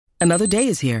Another day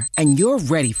is here, and you're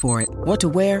ready for it. What to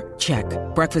wear? Check.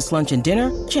 Breakfast, lunch, and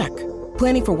dinner? Check.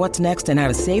 Planning for what's next and how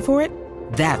to save for it?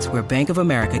 That's where Bank of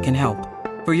America can help.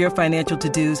 For your financial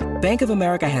to-dos, Bank of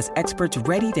America has experts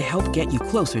ready to help get you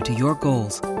closer to your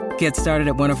goals. Get started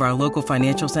at one of our local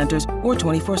financial centers or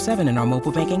 24/7 in our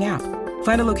mobile banking app.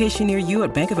 Find a location near you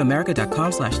at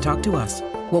bankofamerica.com/talktous.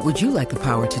 What would you like the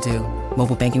power to do?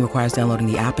 Mobile banking requires downloading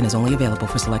the app and is only available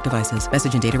for select devices.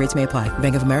 Message and data rates may apply.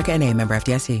 Bank of America N.A., member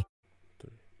FDIC.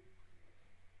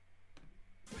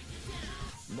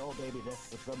 No, baby, that's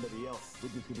for somebody else. We're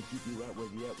just gonna keep you right where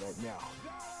you're at right now.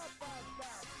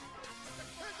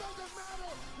 It doesn't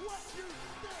matter what you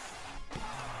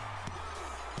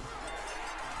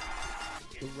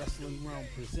think. The Wrestling Realm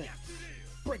presents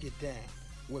Break It Down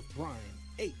with Brian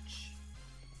H.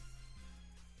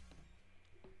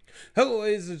 Hello,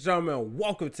 ladies and gentlemen.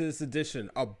 Welcome to this edition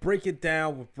of Break It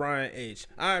Down with Brian H.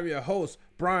 I am your host,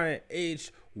 Brian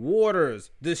H.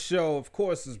 Waters. This show, of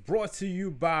course, is brought to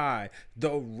you by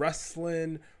The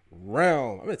Wrestling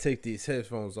Realm. I'm going to take these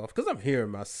headphones off because I'm hearing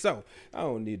myself. I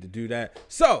don't need to do that.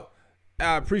 So,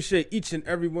 I appreciate each and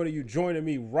every one of you joining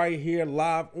me right here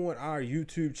live on our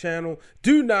YouTube channel.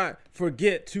 Do not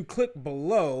forget to click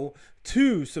below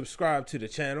to subscribe to the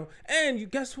channel. And you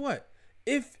guess what?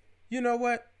 If you know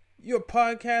what? You're a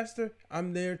podcaster,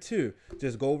 I'm there too.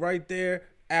 Just go right there.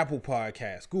 Apple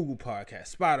Podcasts, Google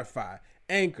Podcasts, Spotify,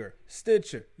 Anchor,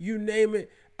 Stitcher, you name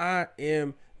it, I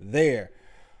am there.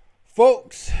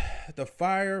 Folks, the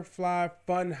Firefly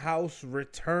Funhouse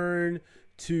return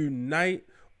tonight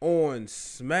on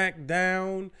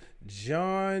SmackDown.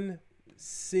 John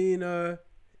Cena,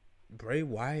 Bray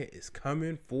Wyatt is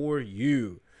coming for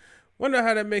you. Wonder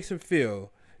how that makes him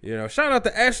feel. You know, shout out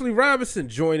to Ashley Robinson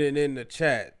joining in the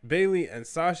chat. Bailey and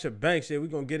Sasha Banks. Yeah, we're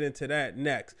going to get into that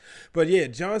next. But yeah,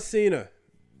 John Cena.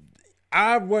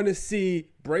 I want to see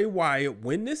Bray Wyatt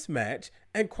win this match.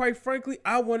 And quite frankly,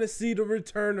 I want to see the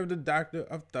return of the Doctor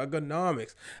of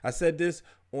Thugonomics. I said this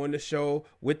on the show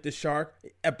with the Shark,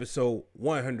 episode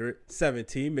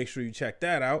 117. Make sure you check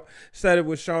that out. Said it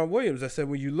with Sean Williams. I said,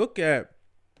 when you look at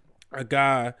a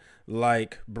guy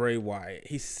like Bray Wyatt,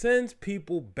 he sends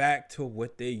people back to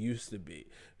what they used to be.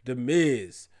 The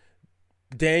Miz,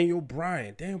 Daniel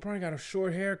Bryan. Daniel Bryan got a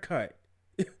short haircut.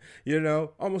 You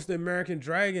know, almost the American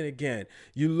Dragon again.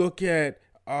 You look at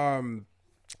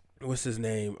what's his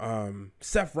name?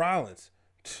 Seth Rollins.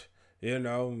 You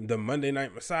know, the Monday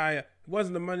Night Messiah. He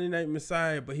wasn't the Monday Night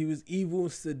Messiah, but he was evil,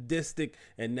 sadistic,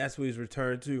 and that's what he's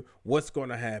returned to. What's going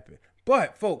to happen?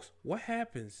 But folks, what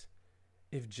happens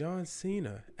if John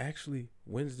Cena actually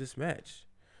wins this match?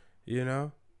 You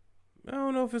know, I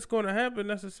don't know if it's going to happen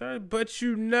necessarily, but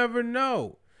you never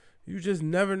know. You just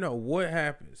never know what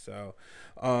happens. So,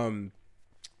 I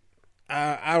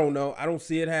don't know. I don't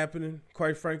see it happening,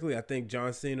 quite frankly. I think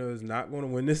John Cena is not going to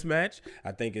win this match.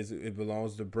 I think it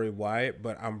belongs to Bray Wyatt,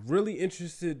 but I'm really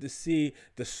interested to see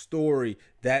the story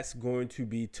that's going to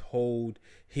be told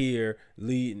here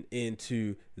leading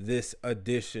into this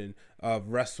edition of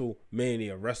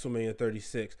WrestleMania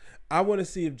 36. I want to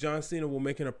see if John Cena will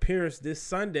make an appearance this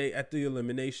Sunday at the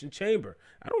Elimination Chamber.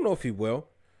 I don't know if he will.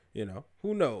 You know,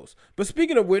 who knows? But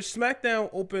speaking of which, SmackDown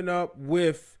opened up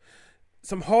with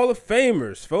some Hall of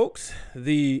Famers, folks.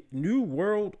 The New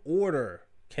World Order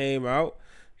came out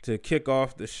to kick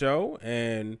off the show,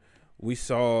 and we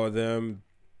saw them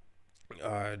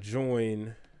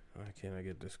join. Can I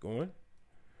get this going?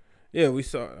 Yeah, we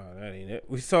saw. Oh, that ain't it.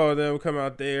 We saw them come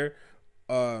out there.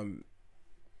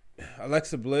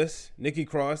 Alexa Bliss, Nikki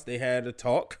Cross, they had a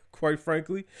talk, quite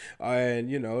frankly. And,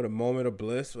 you know, the moment of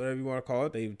bliss, whatever you want to call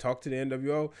it. They talked to the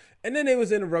NWO. And then they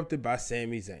was interrupted by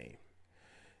Sami Zayn.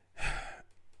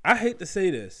 I hate to say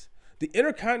this. The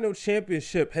Intercontinental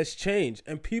Championship has changed,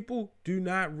 and people do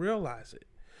not realize it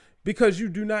because you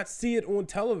do not see it on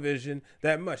television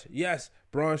that much. Yes,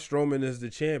 Braun Strowman is the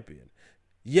champion.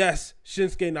 Yes,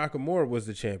 Shinsuke Nakamura was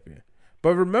the champion.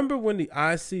 But remember when the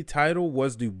IC title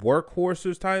was the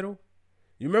Workhorse's title?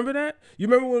 You remember that? You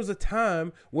remember when it was a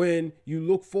time when you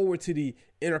look forward to the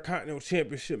Intercontinental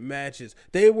Championship matches?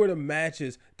 They were the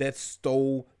matches that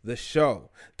stole the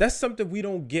show. That's something we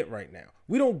don't get right now.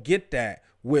 We don't get that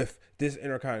with this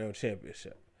Intercontinental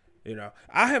Championship. You know,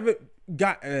 I haven't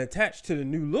gotten attached to the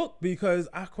new look because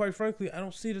quite frankly, I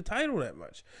don't see the title that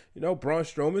much. You know, Braun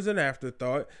Strowman is an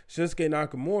afterthought. Shinsuke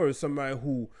Nakamura is somebody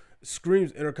who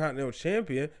screams Intercontinental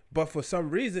Champion, but for some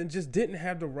reason just didn't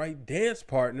have the right dance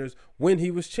partners when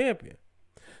he was champion.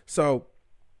 So,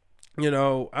 you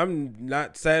know, I'm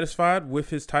not satisfied with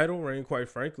his title reign, quite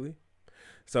frankly.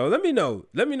 So let me know.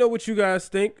 Let me know what you guys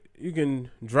think. You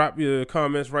can drop your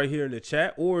comments right here in the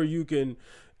chat, or you can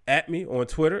at me on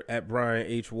Twitter at Brian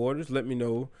H. Waters. Let me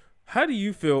know, how do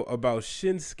you feel about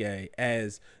Shinsuke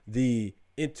as the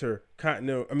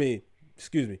Intercontinental,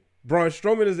 Braun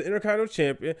Strowman is the Intercontinental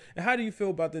Champion, and how do you feel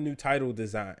about the new title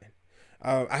design?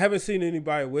 I haven't seen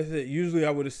anybody with it. Usually I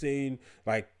would have seen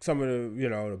like some of the,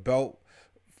 the belt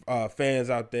fans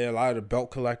out there, a lot of the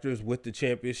belt collectors with the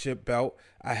championship belt.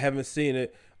 I haven't seen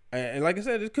it. And like I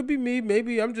said, it could be me.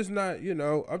 Maybe I'm just not,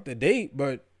 up to date,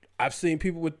 but I've seen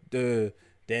people with the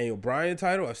Daniel Bryan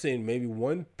title. I've seen maybe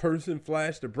one person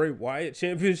flash the Bray Wyatt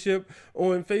championship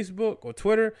on Facebook or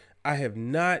Twitter. I have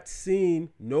not seen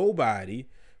nobody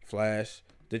flash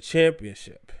the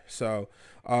championship. So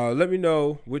let me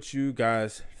know what you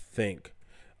guys think.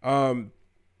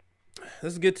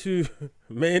 Let's get to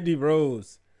Mandy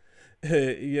Rose.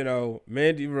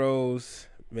 Mandy Rose.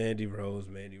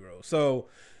 So,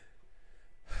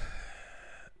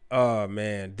 oh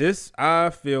man, I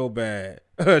feel bad.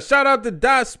 Shout out to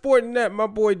Die Sporting Net, my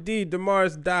boy D,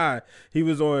 Damaris Die. He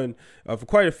was on for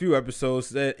quite a few episodes.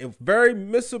 That a very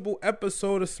missable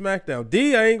episode of SmackDown.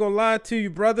 D, I ain't gonna lie to you,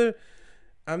 brother.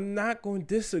 I'm not going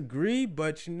to disagree,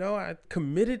 but I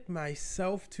committed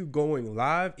myself to going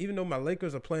live, even though my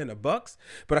Lakers are playing the Bucks.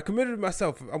 But I committed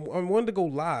myself. I wanted to go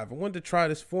live. I wanted to try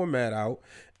this format out,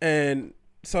 and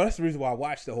so that's the reason why I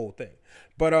watched the whole thing.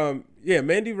 But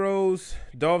Mandy Rose,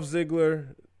 Dolph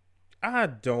Ziggler. I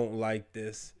don't like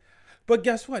this. But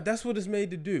guess what? That's what it's made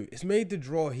to do. It's made to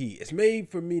draw heat. It's made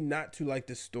for me not to like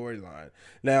this storyline.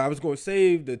 Now, I was going to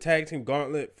save the tag team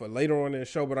gauntlet for later on in the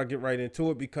show, but I'll get right into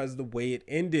it because the way it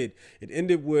ended. It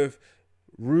ended with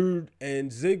Rude and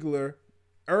Ziggler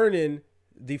earning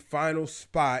the final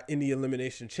spot in the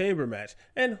Elimination Chamber match.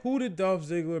 And who did Dolph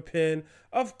Ziggler pin?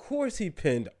 Of course he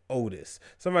pinned Otis.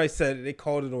 Somebody said it. They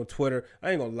called it on Twitter.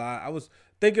 I ain't going to lie. I was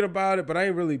thinking about it, but I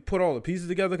ain't really put all the pieces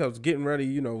together because I was getting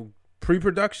ready,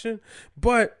 pre-production,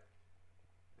 but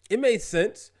it made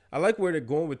sense. I like where they're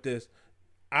going with this.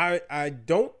 I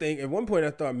don't think, at one point I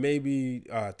thought maybe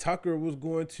Tucker was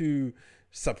going to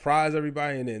surprise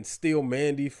everybody and then steal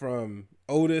Mandy from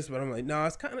Otis, but I'm like, nah,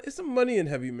 it's some money in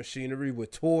Heavy Machinery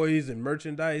with toys and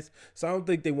merchandise, so I don't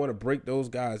think they want to break those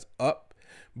guys up.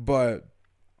 But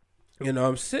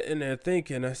I'm sitting there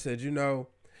thinking, I said,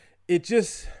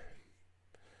 this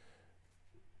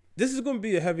is going to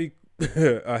be a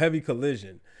heavy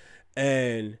collision,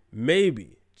 and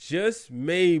maybe, just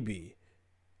maybe,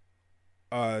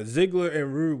 Ziggler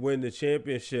and Rude win the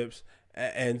championships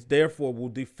and therefore will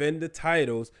defend the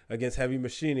titles against Heavy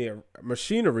Machinery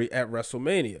at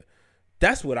WrestleMania.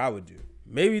 That's what I would do.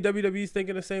 Maybe WWE's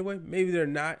thinking the same way. Maybe they're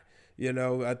not.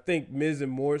 I think Miz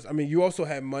and Morris. You also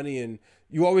have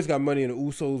you always got money in the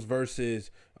Usos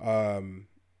versus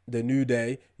the New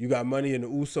Day. You got money in the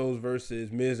Usos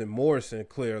versus Miz and Morrison,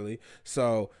 clearly.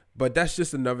 So, but that's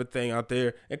just another thing out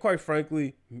there. And quite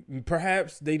frankly,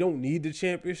 perhaps they don't need the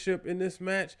championship in this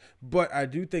match, but I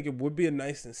do think it would be a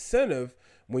nice incentive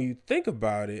when you think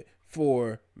about it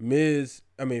for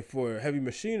for Heavy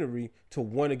Machinery to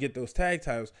want to get those tag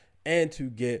titles and to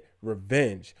get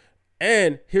revenge.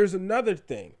 And here's another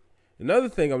thing. Another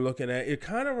thing I'm looking at, it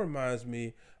kind of reminds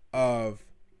me of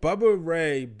Bubba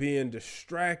Ray being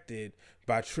distracted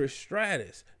by Trish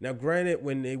Stratus. Now, granted,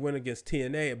 when they went against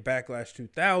TNA at Backlash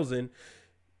 2000,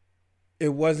 it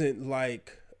wasn't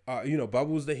like, Bubba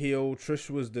was the heel. Trish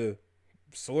was the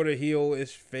sort of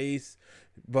heel-ish face.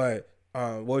 But,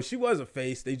 she was a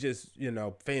face. They just,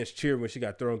 fans cheered when she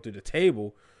got thrown through the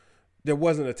table. There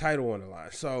wasn't a title on the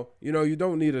line. So, you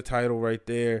don't need a title right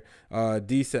there.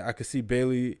 D said, I could see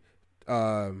Bailey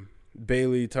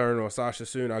turn on Sasha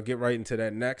soon. I'll get right into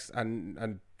that next. I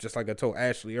just like I told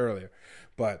Ashley earlier,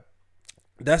 but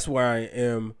that's where I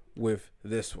am with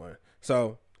this one.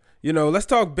 So, let's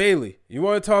talk Bailey. You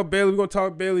want to talk Bailey? We're going to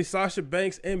talk Bailey. Sasha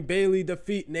Banks and Bailey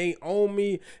defeat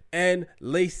Naomi and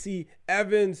Lacey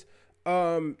Evans.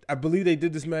 I believe they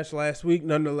did this match last week.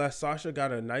 Nonetheless, Sasha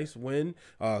got a nice win,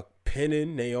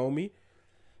 pinning Naomi.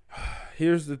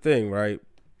 Here's the thing, right?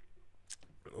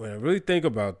 When I really think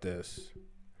about this,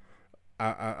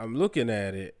 I'm looking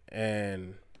at it,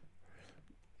 and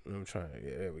I'm trying to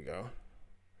there we go.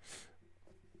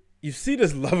 You see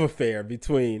this love affair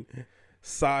between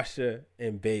Sasha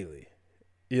and Bailey.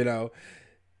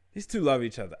 These two love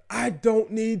each other. I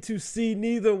don't need to see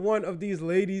neither one of these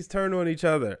ladies turn on each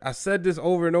other. I said this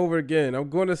over and over again. I'm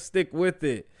going to stick with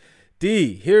it.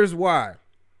 D, here's why.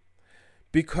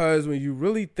 Because when you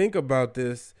really think about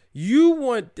this, you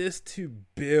want this to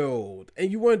build, and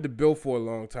you wanted to build for a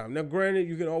long time. Now, granted,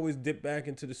 you can always dip back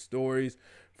into the stories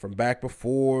from back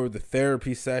before, the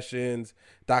therapy sessions,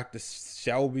 Dr.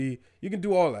 Shelby. You can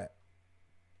do all that.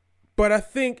 But I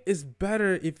think it's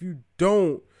better if you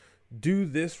don't do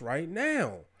this right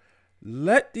now.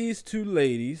 Let these two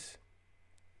ladies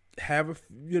have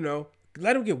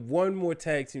let them get one more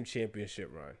tag team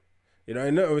championship run.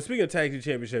 And speaking of tag team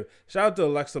championship, shout out to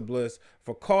Alexa Bliss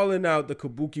for calling out the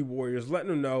Kabuki Warriors, letting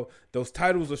them know those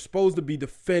titles are supposed to be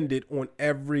defended on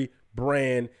every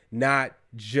brand, not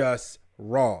just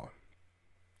Raw.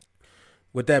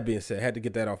 With that being said, I had to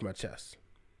get that off my chest.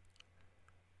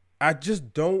 I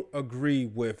just don't agree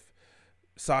with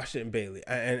Sasha and Bayley.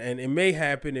 And it may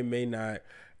happen, it may not.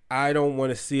 I don't want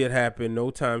to see it happen no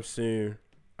time soon.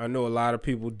 I know a lot of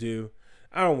people do.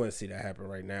 I don't want to see that happen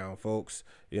right now, folks.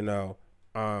 I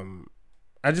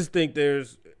just think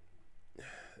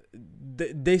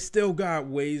they still got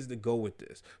ways to go with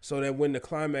this so that when the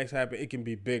climax happens, it can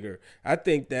be bigger. I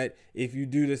think that if you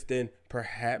do this, then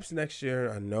perhaps next year,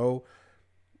 I know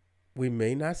we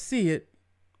may not see it.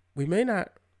 We may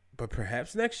not, but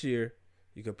perhaps next year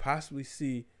you could possibly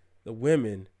see the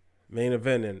women main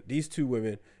event and these two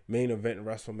women main event in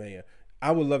WrestleMania.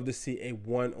 I would love to see a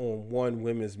one-on-one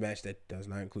women's match that does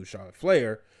not include Charlotte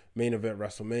Flair main event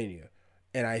WrestleMania.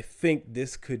 And I think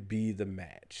this could be the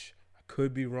match. I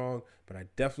could be wrong, but I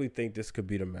definitely think this could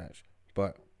be the match.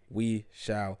 But we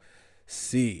shall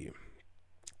see.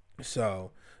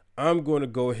 So I'm going to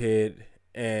go ahead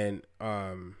and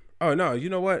oh no, you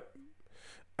know what?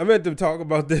 I meant to talk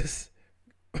about this.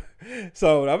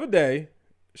 So the other day,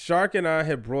 Shark and I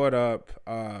had brought up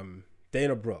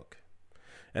Dana Brooke.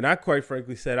 And I quite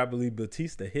frankly said I believe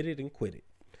Batista hit it and quit it.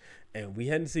 And we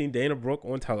hadn't seen Dana Brooke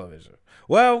on television.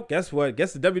 Well, guess what?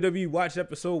 Guess the WWE watched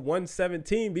episode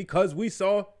 117 because we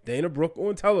saw Dana Brooke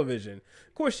on television.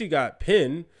 Of course, she got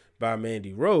pinned by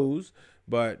Mandy Rose.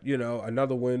 But,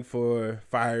 another win for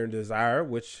Fire and Desire,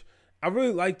 which I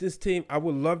really like this team. I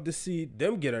would love to see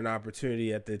them get an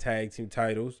opportunity at the tag team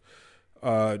titles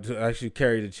to actually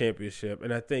carry the championship.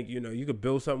 And I think, you could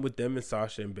build something with them and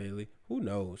Sasha and Bayley. Who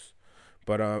knows?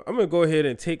 But I'm going to go ahead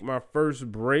and take my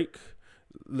first break,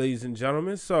 ladies and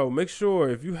gentlemen. So make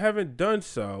sure, if you haven't done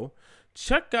so,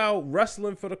 check out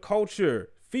Wrestling for the Culture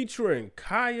featuring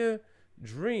Kaya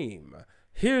Dream.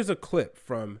 Here's a clip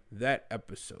from that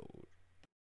episode.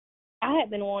 I had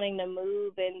been wanting to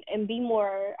move and be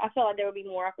more, I felt like there would be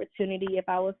more opportunity if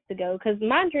I was to go, because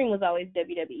my dream was always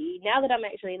WWE. Now that I'm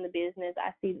actually in the business,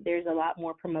 I see that there's a lot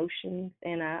more promotions,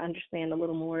 and I understand a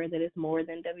little more that it's more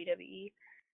than WWE.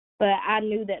 But I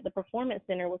knew that the Performance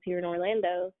Center was here in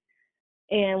Orlando.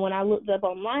 And when I looked up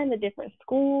online the different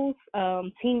schools,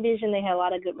 Team Vision, they had a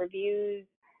lot of good reviews.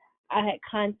 I had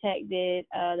contacted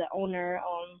the owner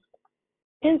on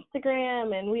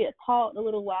Instagram, and we had talked a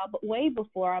little while, but way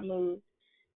before I moved.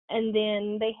 And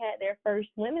then they had their first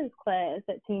women's class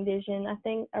at Team Vision, I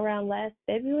think around last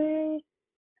February.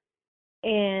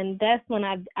 And that's when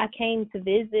I came to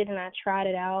visit, and I tried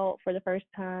it out for the first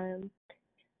time.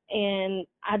 And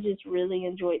I just really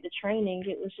enjoyed the training.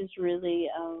 It was just really,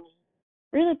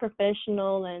 really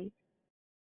professional. And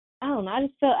I don't know, I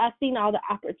just felt I've seen all the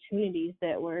opportunities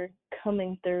that were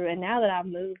coming through. And now that I've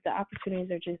moved, the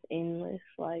opportunities are just endless.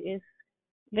 Like,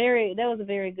 that was a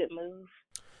very good move.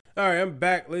 All right, I'm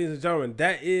back, ladies and gentlemen.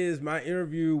 That is my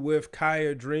interview with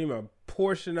Kaya Dream, a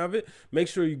portion of it. Make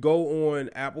sure you go on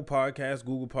Apple Podcasts,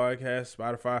 Google Podcasts,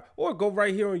 Spotify, or go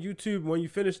right here on YouTube. When you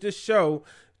finish this show,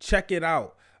 check it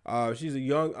out. She's a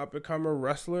young up-and-comer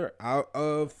wrestler out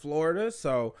of Florida.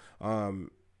 So,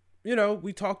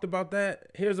 we talked about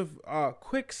that. Here's a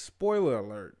quick spoiler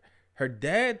alert. Her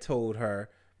dad told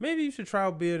her, maybe you should try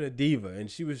out being a diva.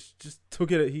 And she was just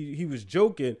took it. He was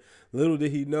joking. Little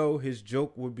did he know his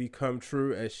joke would become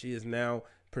true as she is now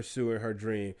pursuing her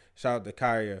dream. Shout out to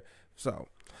Kaya. So,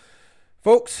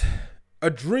 folks, a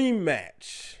dream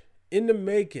match in the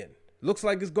making. Looks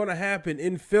like it's going to happen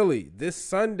in Philly this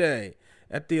Sunday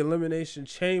at the Elimination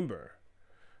Chamber.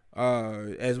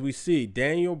 As we see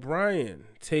Daniel Bryan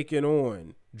taking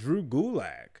on Drew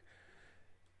Gulak.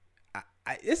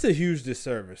 It's a huge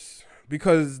disservice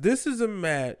because this is a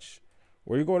match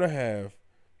where you're going to have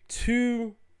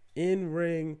two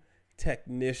in-ring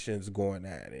technicians going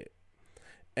at it.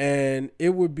 And it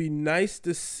would be nice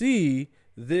to see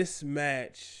this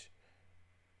match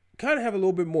kind of have a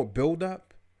little bit more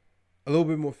build-up, a little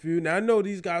bit more feud. Now, I know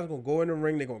these guys are going to go in the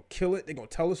ring. They're going to kill it. They're going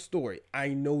to tell a story. I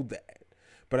know that.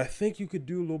 But I think you could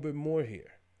do a little bit more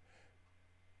here.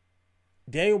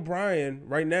 Daniel Bryan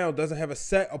right now doesn't have a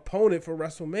set opponent for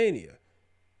WrestleMania.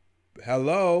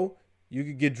 Hello, you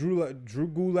could get Drew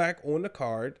Gulak on the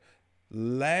card.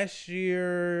 Last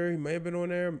year, he may have been on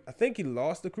there. I think he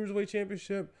lost the Cruiserweight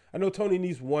Championship. I know Tony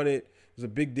Nese won it. It was a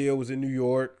big deal. It was in New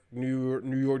York,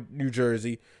 New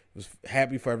Jersey. Was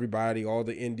happy for everybody, all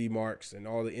the indie marks and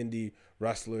all the indie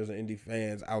wrestlers and indie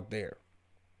fans out there.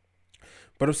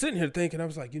 But I'm sitting here thinking, I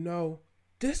was like, these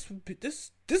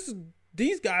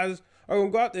guys are gonna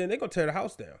go out there and they're gonna tear the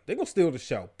house down. They're gonna steal the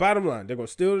show. Bottom line, they're gonna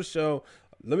steal the show.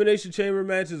 Elimination Chamber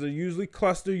matches are usually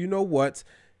cluster. You know what?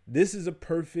 This is a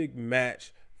perfect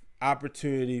match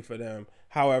opportunity for them.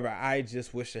 However, I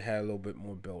just wish it had a little bit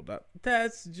more build up.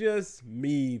 That's just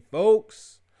me,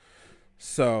 folks.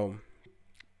 So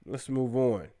let's move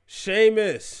on.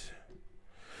 Sheamus.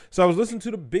 So I was listening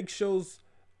to the Big Show's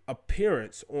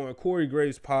appearance on Corey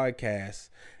Graves' podcast,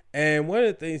 and one of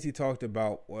the things he talked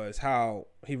about was how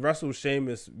he wrestled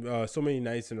Sheamus so many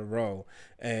nights in a row,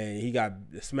 and he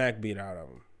got the smack beat out of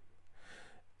him.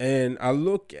 And I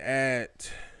look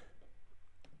at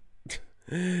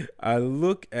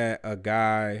a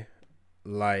guy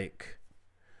like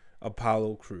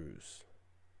Apollo Crews.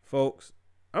 Folks,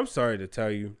 I'm sorry to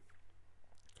tell you,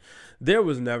 there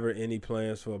was never any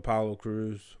plans for Apollo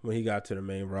Crews when he got to the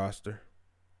main roster.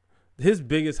 His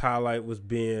biggest highlight was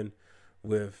being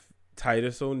with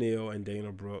Titus O'Neil and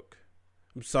Dana Brooke.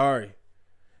 I'm sorry.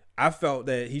 I felt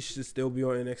that he should still be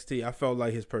on NXT. I felt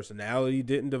like his personality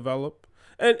didn't develop.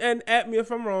 And at me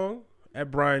if I'm wrong,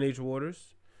 at Brian H.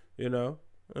 Waters, I'll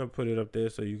put it up there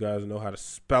so you guys know how to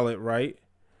spell it right.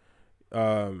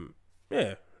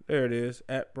 Yeah, there it is,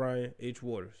 at Brian H.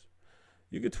 Waters.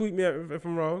 You can tweet me if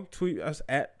I'm wrong. Tweet us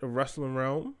at the Wrestling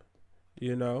Realm,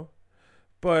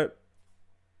 But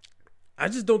I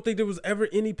just don't think there was ever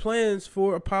any plans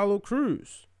for Apollo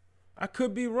Crews. I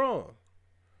could be wrong.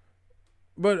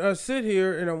 But I sit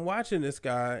here and I'm watching this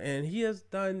guy, and he has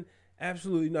done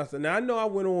absolutely nothing. Now, I know I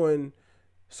went on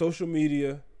social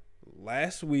media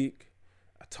last week.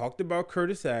 I talked about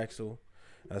Curtis Axel.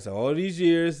 I said all these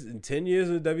years, in 10 years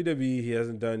in the WWE, he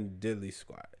hasn't done diddly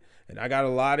squat. And I got a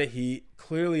lot of heat.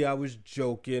 Clearly, I was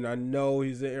joking. I know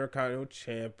he's an Intercontinental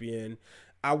Champion.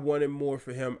 I wanted more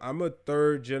for him. I'm a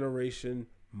third-generation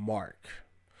mark.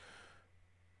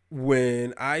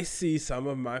 When I see some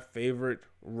of my favorite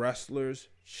wrestlers'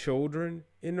 children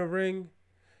in the ring,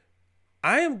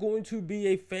 I am going to be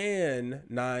a fan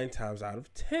 9 times out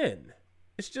of 10.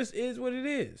 It just is what it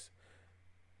is.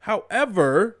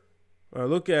 However, when I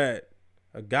look at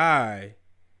a guy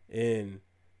in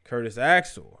Curtis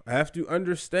Axel, I have to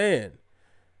understand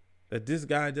that this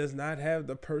guy does not have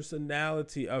the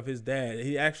personality of his dad.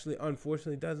 He actually,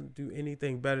 unfortunately, doesn't do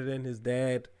anything better than his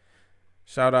dad.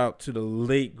 Shout out to the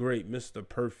late, great Mr.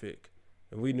 Perfect.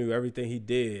 And we knew everything he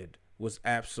did was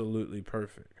absolutely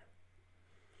perfect.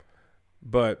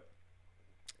 But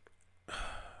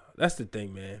that's the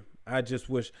thing, man. I just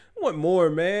wish, I want more,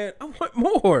 man. I want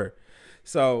more.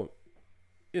 So,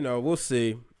 we'll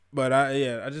see. But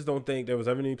I just don't think there was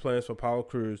ever any plans for Apollo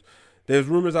Crews. There's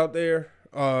rumors out there.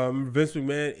 Vince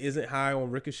McMahon isn't high on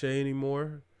Ricochet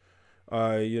anymore.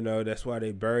 That's why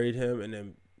they buried him. And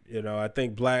then, I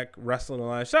think Black Wrestling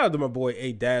Alliance. Shout out to my boy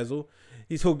A Dazzle.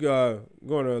 He's going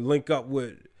to link up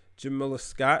with Jamila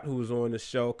Scott, who was on the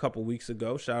show a couple weeks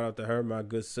ago. Shout out to her, my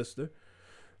good sister.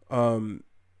 But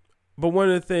one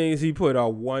of the things he put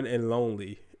out, One and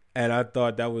Lonely, and I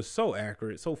thought that was so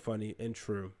accurate, so funny and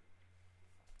true.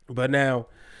 But now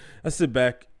I sit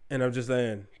back and I'm just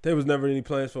saying, there was never any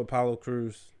plans for Apollo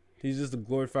Crews. He's just a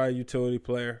glorified utility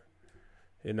player.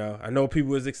 I know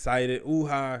people was excited.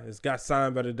 Ooh-ha, has got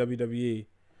signed by the WWE.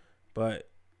 But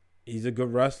he's a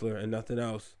good wrestler and nothing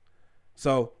else.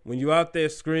 So when you out there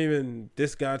screaming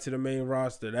this guy to the main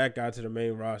roster, that guy to the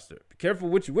main roster, be careful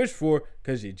what you wish for,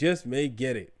 because you just may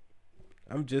get it.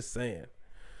 I'm just saying.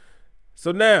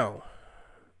 So now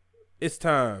it's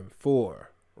time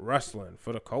for Wrestling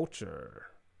for the Culture.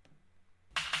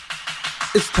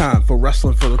 It's time for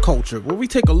Wrestling for the Culture, where we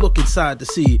take a look inside to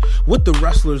see what the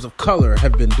wrestlers of color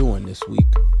have been doing this week.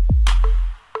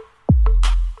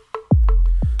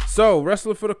 So,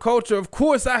 Wrestling for the Culture, of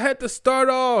course, I had to start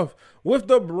off with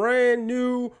the brand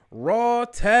new Raw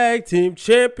Tag Team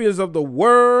Champions of the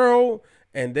World,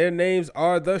 and their names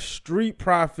are the Street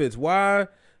Profits. Why?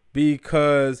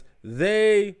 Because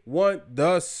they want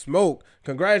the smoke.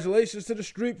 Congratulations to the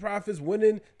Street Profits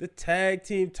winning the tag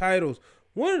team titles.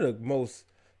 One of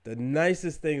the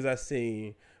nicest things I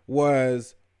seen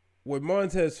was when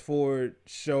Montez Ford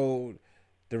showed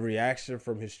the reaction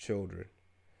from his children.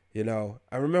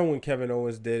 I remember when Kevin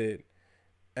Owens did it,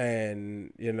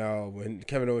 and, when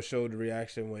Kevin Owens showed the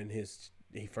reaction when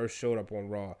he first showed up on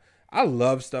Raw. I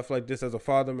love stuff like this. As a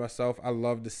father myself, I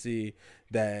love to see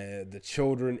that the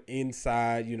children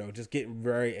inside, just getting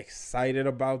very excited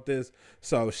about this.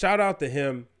 So shout out to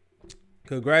him.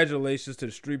 Congratulations to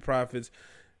the Street Profits.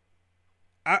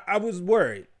 I was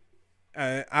worried.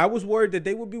 I was worried that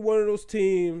they would be one of those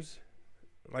teams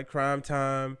like Crime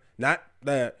Time, not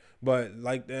that, but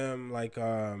like them, like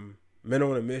Men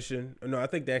on a Mission. No, I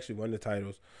think they actually won the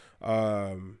titles.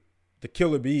 The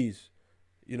Killer Bees.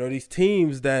 You know, these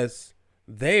teams that's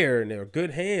there and they're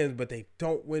good hands, but they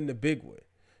don't win the big one.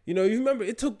 You know, you remember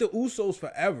it took the Usos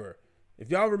forever. If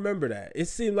y'all remember that, it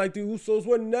seemed like the Usos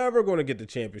were never going to get the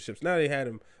championships. Now they had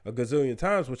them a gazillion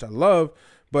times, which I love,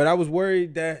 but I was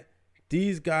worried that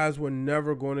these guys were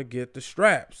never going to get the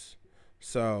straps.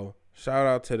 So shout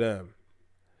out to them.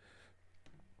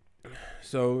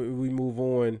 So we move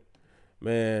on,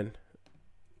 man.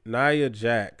 Nia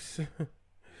Jax.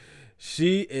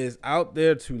 She is out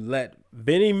there to let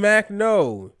Vinnie Mac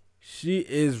know she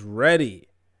is ready.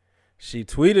 She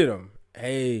tweeted him,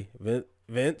 "Hey,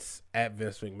 Vince, at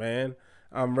Vince McMahon,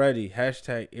 I'm ready.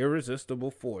 Hashtag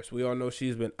irresistible force." We all know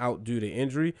she's been out due to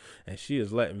injury, and she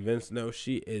is letting Vince know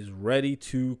she is ready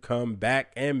to come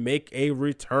back and make a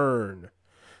return.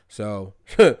 So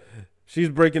she's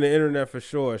breaking the internet for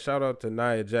sure. Shout out to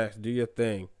Nia Jax. Do your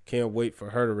thing. Can't wait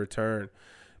for her to return.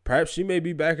 Perhaps she may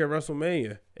be back at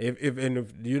WrestleMania. If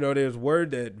you know, there's word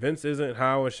that Vince isn't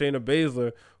hiring Shayna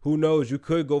Baszler. Who knows? You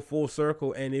could go full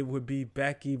circle, and it would be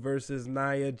Becky versus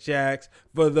Nia Jax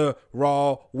for the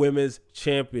Raw Women's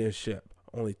Championship.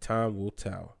 Only time will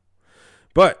tell.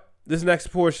 But this next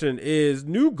portion is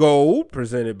new gold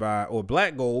presented by, or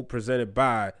black gold presented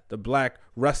by the Black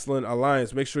Wrestling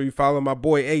Alliance. Make sure you follow my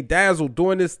boy A Dazzle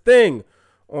doing this thing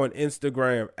on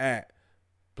Instagram at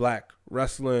Black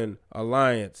Wrestling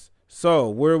Alliance. So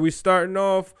where are we starting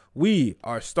off? We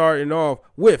are starting off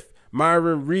with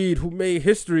Myron Reed, who made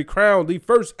history, crowned the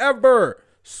first ever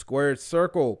Squared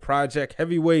Circle Project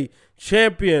Heavyweight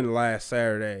Champion last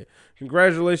Saturday.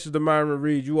 Congratulations to Myron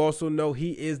Reed. You also know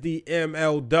he is the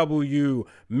MLW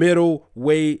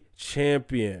Middleweight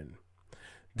Champion.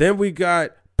 Then we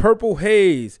got Purple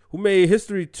Haze, who made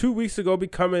history 2 weeks ago,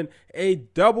 becoming a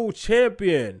double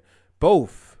champion,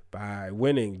 both by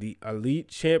winning the Elite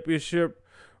Championship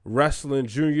Wrestling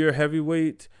Junior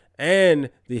Heavyweight and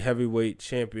the Heavyweight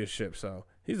Championship. So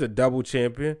he's a double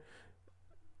champion.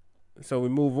 So we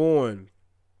move on.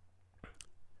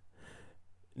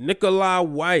 Nikolai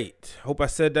Wyatt. Hope I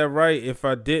said that right. If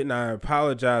I didn't, I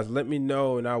apologize. Let me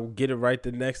know and I will get it right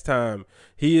the next time.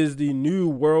 He is the new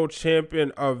world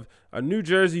champion of a New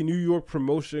Jersey, New York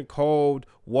promotion called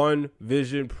One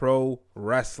Vision Pro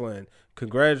Wrestling.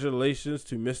 Congratulations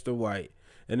to Mr. Wyatt.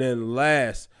 And then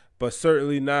last but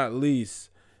certainly not least,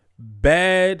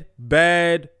 Bad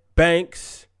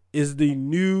Banks is the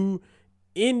new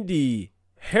Indie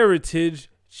Heritage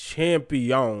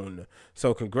Champion.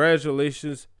 So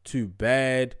congratulations to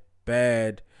Bad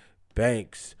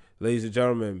Banks. Ladies and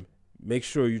gentlemen, make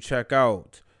sure you check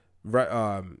out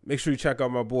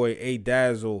my boy A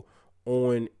Dazzle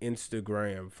on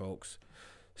Instagram, folks.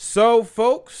 So,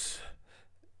 folks,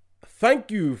 thank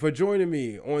you for joining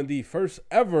me on the first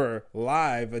ever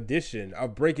live edition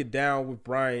of Break It Down with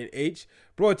Brian H.,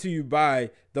 brought to you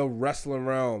by the Wrestling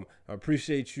Realm. I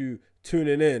appreciate you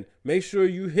tuning in. Make sure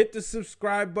you hit the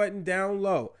subscribe button down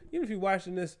low. Even if you're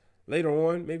watching this later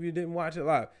on, maybe you didn't watch it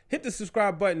live, hit the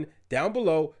subscribe button down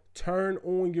below. Turn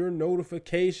on your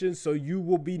notifications so you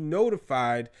will be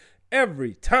notified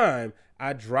every time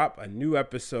I drop a new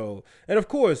episode. And of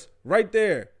course, right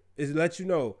there is to let you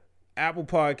know, Apple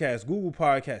Podcasts, Google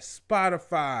Podcasts,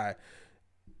 Spotify,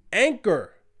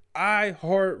 Anchor,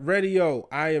 iHeartRadio.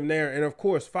 I am there. And of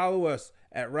course, follow us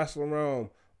at Wrestling Realm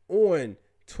on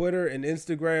Twitter and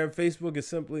Instagram. Facebook is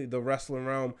simply The Wrestling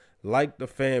Realm. Like the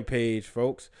fan page,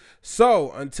 folks.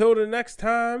 So until the next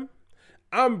time,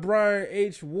 I'm Brian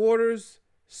H. Waters.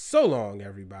 So long,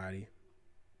 everybody.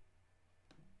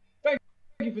 Thank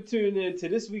you for tuning in to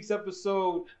this week's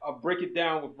episode of Break It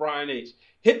Down with Brian H.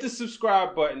 Hit the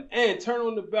subscribe button and turn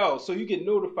on the bell so you get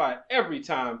notified every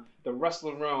time the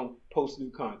Wrestling Realm posts new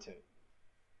content.